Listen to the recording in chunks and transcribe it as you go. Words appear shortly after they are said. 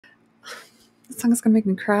That song is gonna make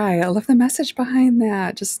me cry. I love the message behind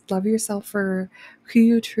that. Just love yourself for who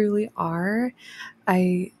you truly are.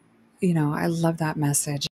 I love that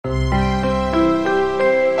message.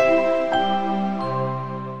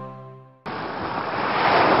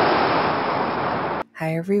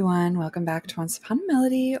 Hi everyone, welcome back to Once Upon a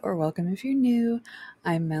Melody, or welcome if you're new.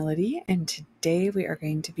 I'm Melody, and today we are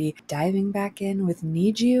going to be diving back in with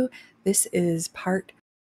NiziU. This is part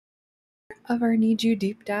of our NiziU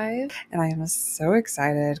deep dive, and I am so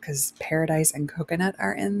excited because Paradise and Coconut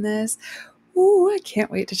are in this. Ooh, I can't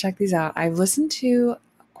wait to check these out. I've listened to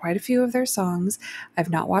quite a few of their songs. I've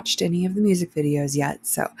not watched any of the music videos yet,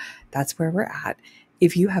 so that's where we're at.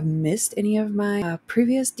 If you have missed any of my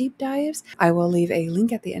previous deep dives, I will leave a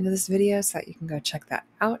link at the end of this video so that you can go check that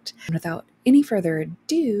out. And without any further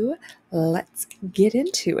ado, let's get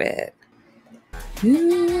into it.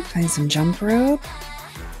 Ooh, playing some jump rope.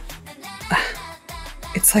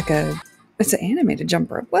 It's an animated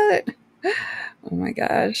jump rope. What? Oh my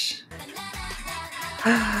gosh.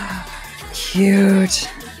 Cute.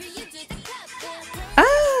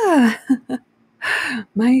 Ah!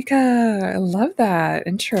 Micah, I love that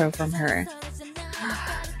intro from her.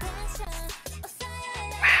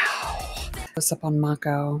 Wow. Close up on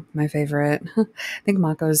Mako, my favorite. I think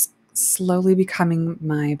Mako's slowly becoming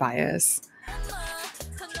my bias.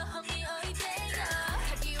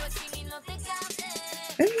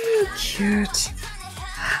 Ooh, cute.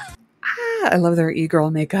 Ah, I love their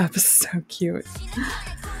e-girl makeup. So cute.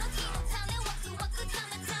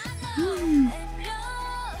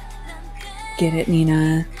 Get it,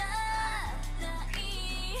 Nina.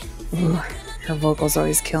 Ooh, her vocals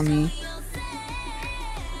always kill me.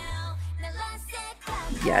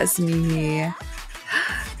 Yes, Mimi.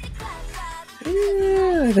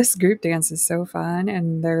 Ooh, this group dance is so fun,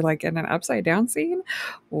 and they're like in an upside down scene.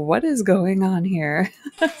 What is going on here?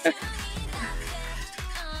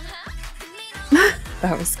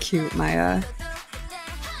 That was cute, Maya.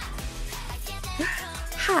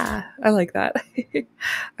 Ha! I like that.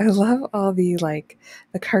 I love all the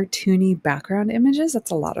cartoony background images. That's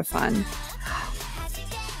a lot of fun.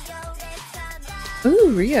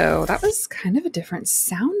 Ooh, Rio. That was kind of a different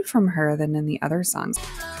sound from her than in the other songs.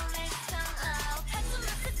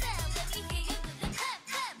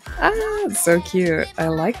 Ah, it's so cute. I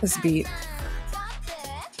like this beat.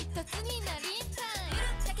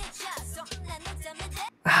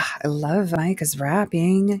 Ah, I love Micah's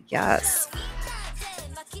rapping. Yes.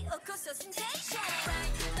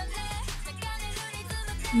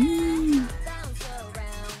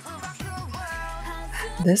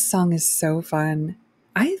 This song is so fun.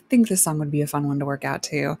 I think this song would be a fun one to work out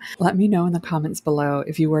to. Let me know in the comments below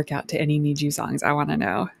if you work out to any NiziU songs. I want to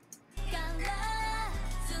know.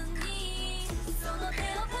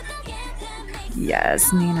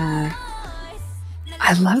 Yes, Nina.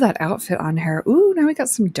 I love that outfit on her. Ooh, now we got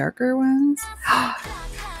some darker ones.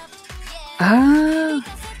 Ah,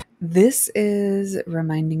 this is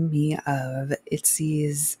reminding me of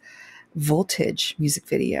ITZY's Voltage music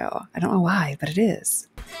video. I don't know why, but it is.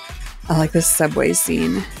 I like this subway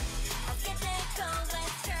scene.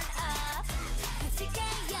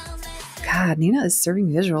 God, Nina is serving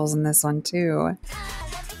visuals in this one too.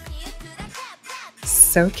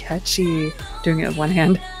 So catchy. Doing it with one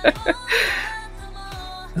hand.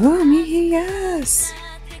 Oh, me, yes.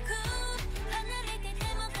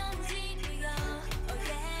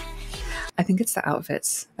 I think it's the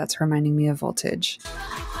outfits that's reminding me of Voltage.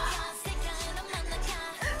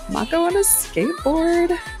 Mako on a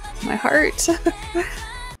skateboard. My heart.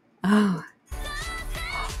 Oh.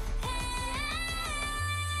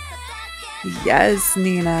 Yes,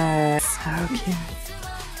 Nina. So cute.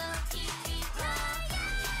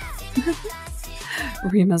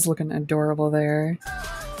 Rima's looking adorable there.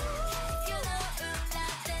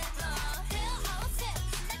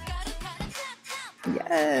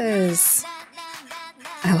 Yes.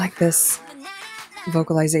 I like this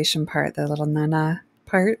vocalization part, the little nana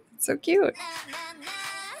part. It's so cute.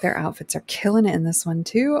 Their outfits are killing it in this one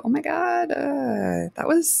too. Oh my god. That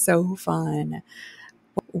was so fun.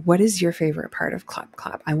 What is your favorite part of Clap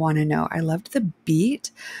Clap? I want to know. I loved the beat.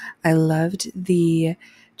 I loved the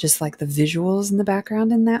visuals in the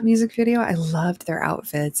background in that music video. I loved their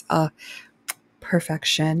outfits.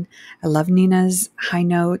 Perfection. I love Nina's high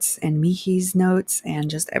notes and Mihi's notes, and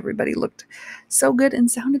just everybody looked so good and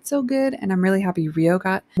sounded so good. And I'm really happy Rio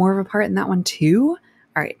got more of a part in that one too.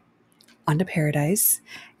 All right, on to Paradise.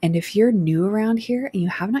 And if you're new around here and you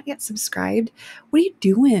have not yet subscribed, what are you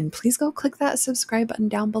doing? Please go click that subscribe button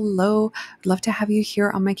down below. I'd love to have you here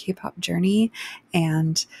on my K-pop journey,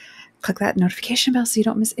 and click that notification bell so you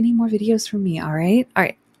don't miss any more videos from me. All right.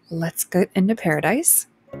 let's get into Paradise.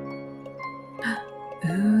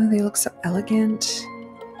 Oh, they look so elegant.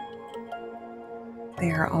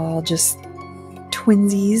 They are all just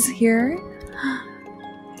twinsies here.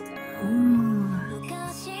 Ooh.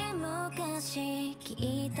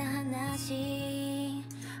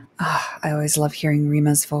 Oh, I always love hearing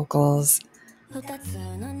Rima's vocals.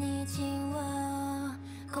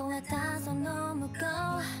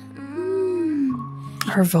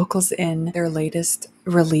 Her vocals in their latest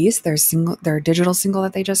release, their digital single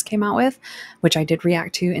that they just came out with, which I did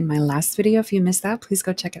react to in my last video. If you missed that, please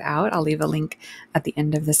go check it out. I'll leave a link at the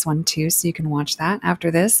end of this one too, so you can watch that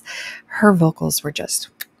after this. Her vocals were just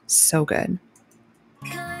so good.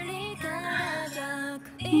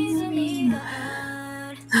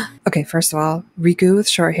 Okay, first of all, Riku with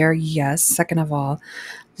short hair, yes. Second of all,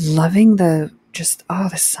 loving the just, oh,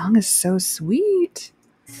 this song is so sweet.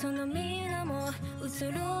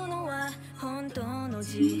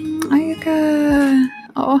 Ayaka.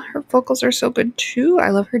 Oh, her vocals are so good too.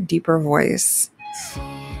 I love her deeper voice.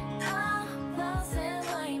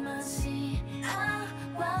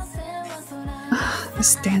 Oh,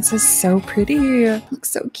 this dance is so pretty. It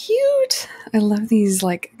looks so cute. I love these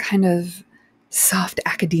like kind of soft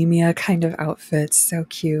academia kind of outfits. So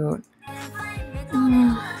cute.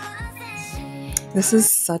 Oh. This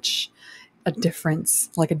is such a difference,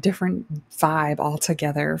 like a different vibe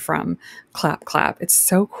altogether from Clap Clap. It's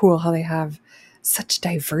so cool how they have such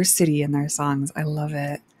diversity in their songs. I love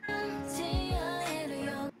it.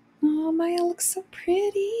 Oh, Maya looks so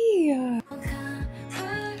pretty.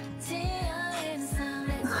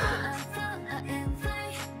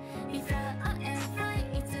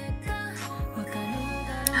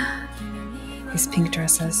 These pink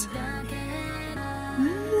dresses.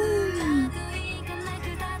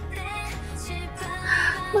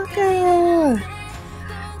 Mako!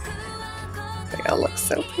 They all look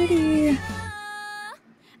so pretty.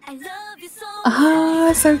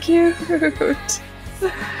 Ah, so cute.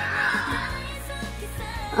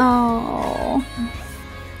 Oh.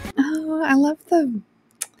 Oh, I love the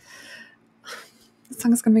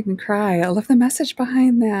song is gonna make me cry. I love the message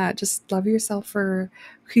behind that. Just love yourself for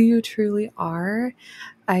who you truly are.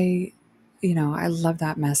 I love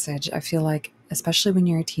that message. I feel like, especially when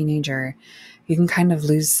you're a teenager, you can kind of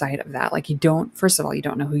lose sight of that. Like first of all, you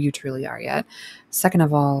don't know who you truly are yet. Second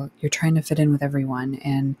of all, you're trying to fit in with everyone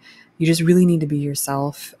and you just really need to be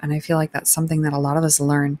yourself. And I feel like that's something that a lot of us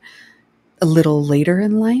learn a little later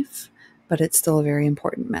in life, but it's still a very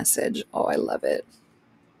important message. Oh, I love it.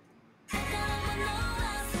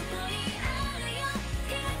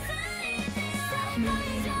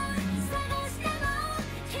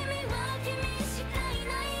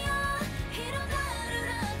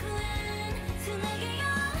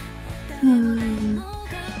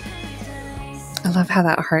 I love how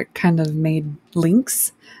that heart kind of made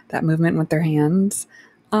links, that movement with their hands.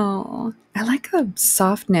 Oh, I like the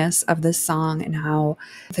softness of this song and how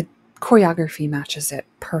the choreography matches it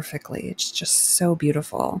perfectly. It's just so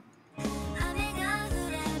beautiful.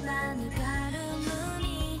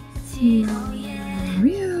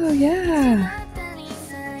 Real, yeah.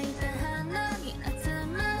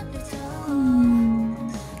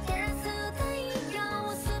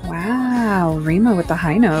 Wow, Rima with the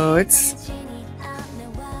high notes.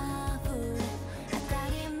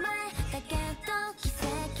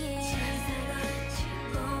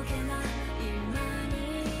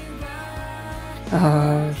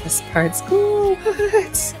 Oh, this part's cool.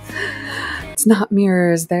 It's not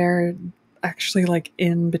mirrors. They're actually like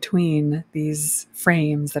in between these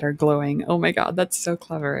frames that are glowing. Oh my god, that's so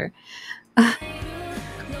clever.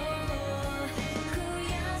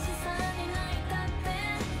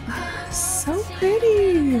 So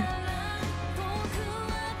pretty.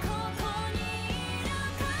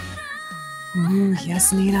 Ooh,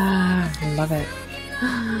 yes, Nina. I love it.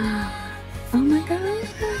 Oh my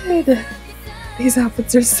god. These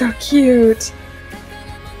outfits are so cute.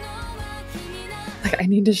 Like, I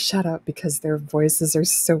need to shut up because their voices are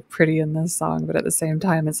so pretty in this song, but at the same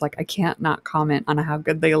time, it's like I can't not comment on how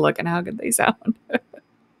good they look and how good they sound.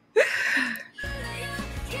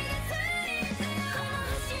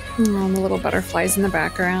 Oh, the little butterflies in the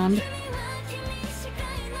background.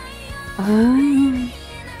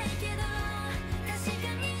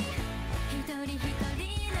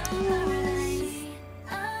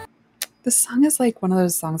 This song is like one of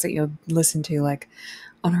those songs that you'll listen to like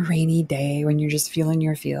on a rainy day when you're just feeling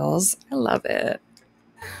your feels. I love it.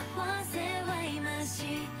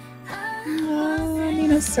 Oh,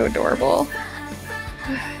 Nina's so adorable.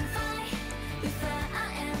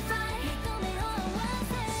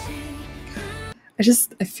 I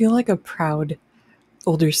feel like a proud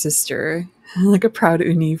older sister, like a proud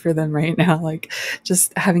uni for them right now. Like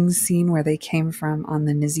just having seen where they came from on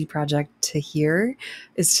the NiziU project to here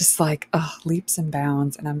is just like, oh, leaps and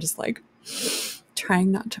bounds. And I'm just like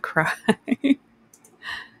trying not to cry.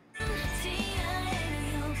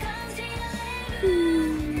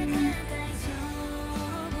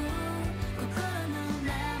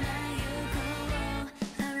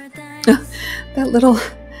 The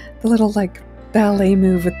little like ballet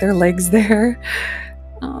move with their legs there.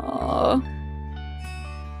 Oh,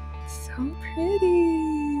 so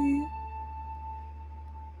pretty.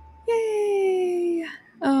 Yay.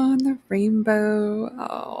 Oh, and the rainbow.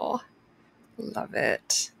 Oh, love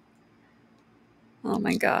it. Oh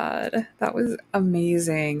my God, that was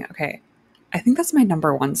amazing. Okay, I think that's my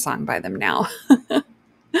 #1 song by them now.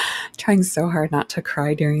 Trying so hard not to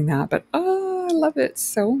cry during that, but oh, I love it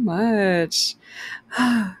so much.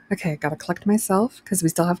 Okay, gotta collect myself because we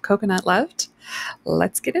still have coconut left.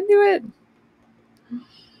 Let's get into it.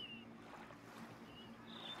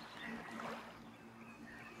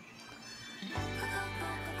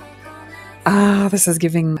 Ah, this is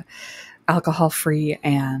giving alcohol-free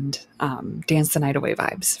and Dance the Night Away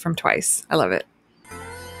vibes from Twice. I love it.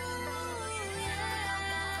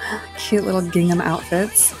 Cute little gingham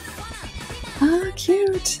outfits. Ah,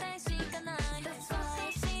 cute.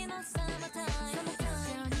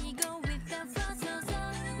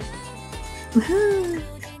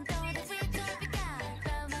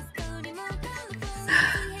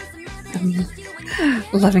 I'm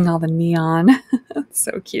loving all the neon. It's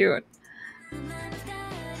so cute.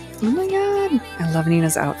 Oh my God. I love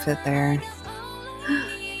Nina's outfit there.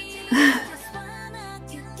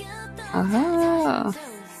 Oh.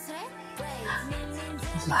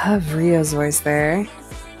 Love Rio's voice there.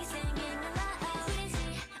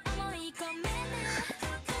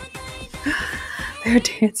 They're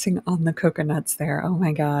dancing on the coconuts there. Oh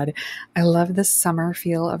my God. I love the summer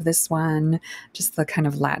feel of this one. Just the kind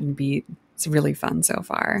of Latin beat. It's really fun so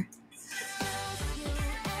far.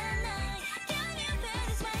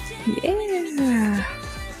 Yeah.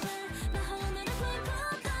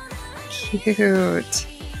 Cute.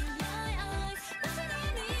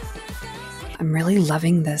 I'm really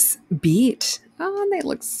loving this beat. Oh, and they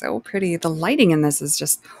look so pretty. The lighting in this is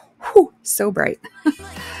just whew, so bright.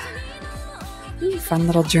 Ooh, fun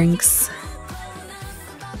little drinks.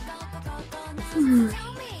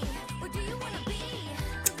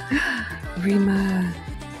 Rima.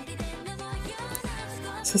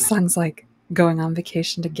 So song's like going on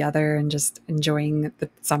vacation together and just enjoying the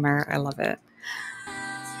summer. I love it.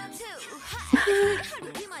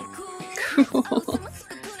 Cool.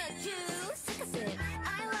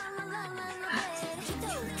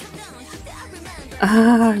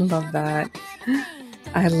 Ah, I love that.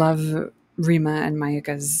 I love Rima and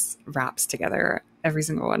Mayuka's raps together. Every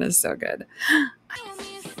single one is so good.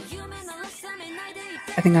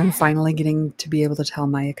 I think I'm finally getting to be able to tell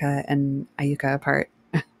Mayuka and Ayuka apart.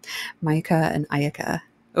 Mayuka and Ayuka.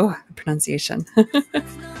 Oh, the pronunciation.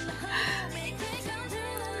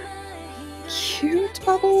 Cute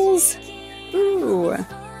bubbles. Ooh.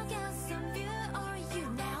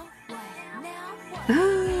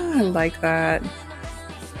 Ah, I like that.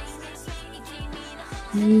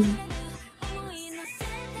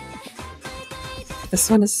 This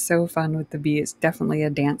one is so fun with the beat. It's definitely a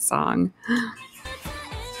dance song.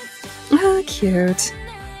 Ah, cute.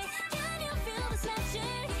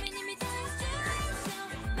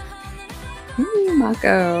 Ooh,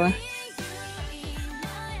 Mako.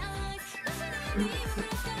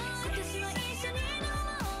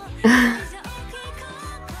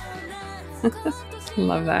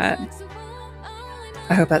 Love that.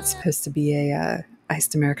 I hope that's supposed to be a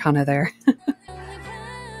iced Americano there.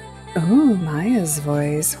 Oh, Maya's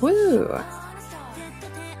voice. Woo!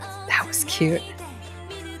 That was cute.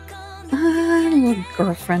 Little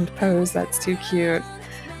girlfriend pose. That's too cute.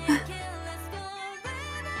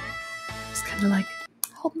 Just kind of like,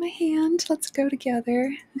 hold my hand. Let's go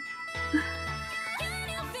together.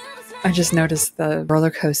 I just noticed the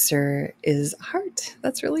roller coaster is a heart.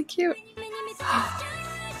 That's really cute.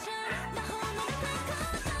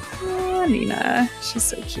 Oh, Nina. She's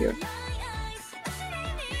so cute.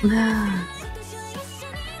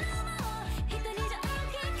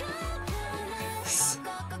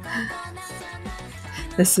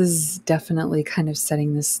 This is definitely kind of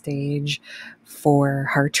setting the stage for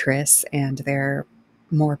Heartress and their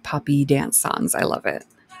more poppy dance songs. I love it.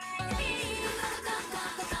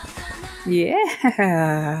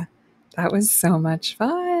 Yeah, that was so much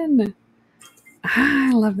fun.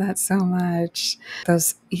 I love that so much.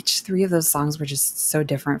 Each three of those songs were just so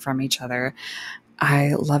different from each other.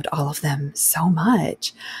 I loved all of them so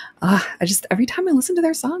much. Every time I listen to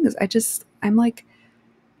their songs, I'm like,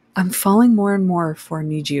 I'm falling more and more for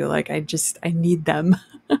NiziU. Like, I need them.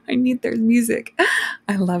 I need their music.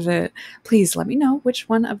 I love it. Please let me know which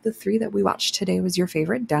one of the 3 that we watched today was your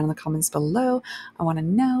favorite down in the comments below. I want to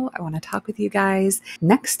know. I want to talk with you guys.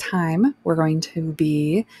 Next time, we're going to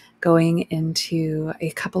be going into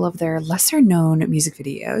a couple of their lesser known music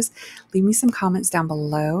videos. Leave me some comments down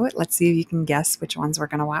below. Let's see if you can guess which ones we're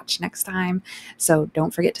going to watch next time. So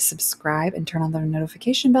don't forget to subscribe and turn on the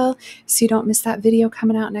notification bell so you don't miss that video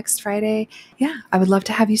coming out next Friday. Yeah, I would love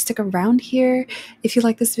to have you stick around here. If you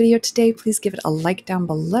like this video today, please give it a like down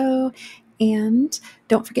below. And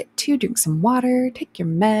don't forget to drink some water, take your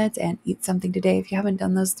meds, and eat something today if you haven't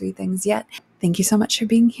done those 3 things yet. Thank you so much for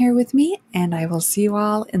being here with me, and I will see you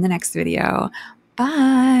all in the next video.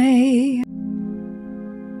 Bye!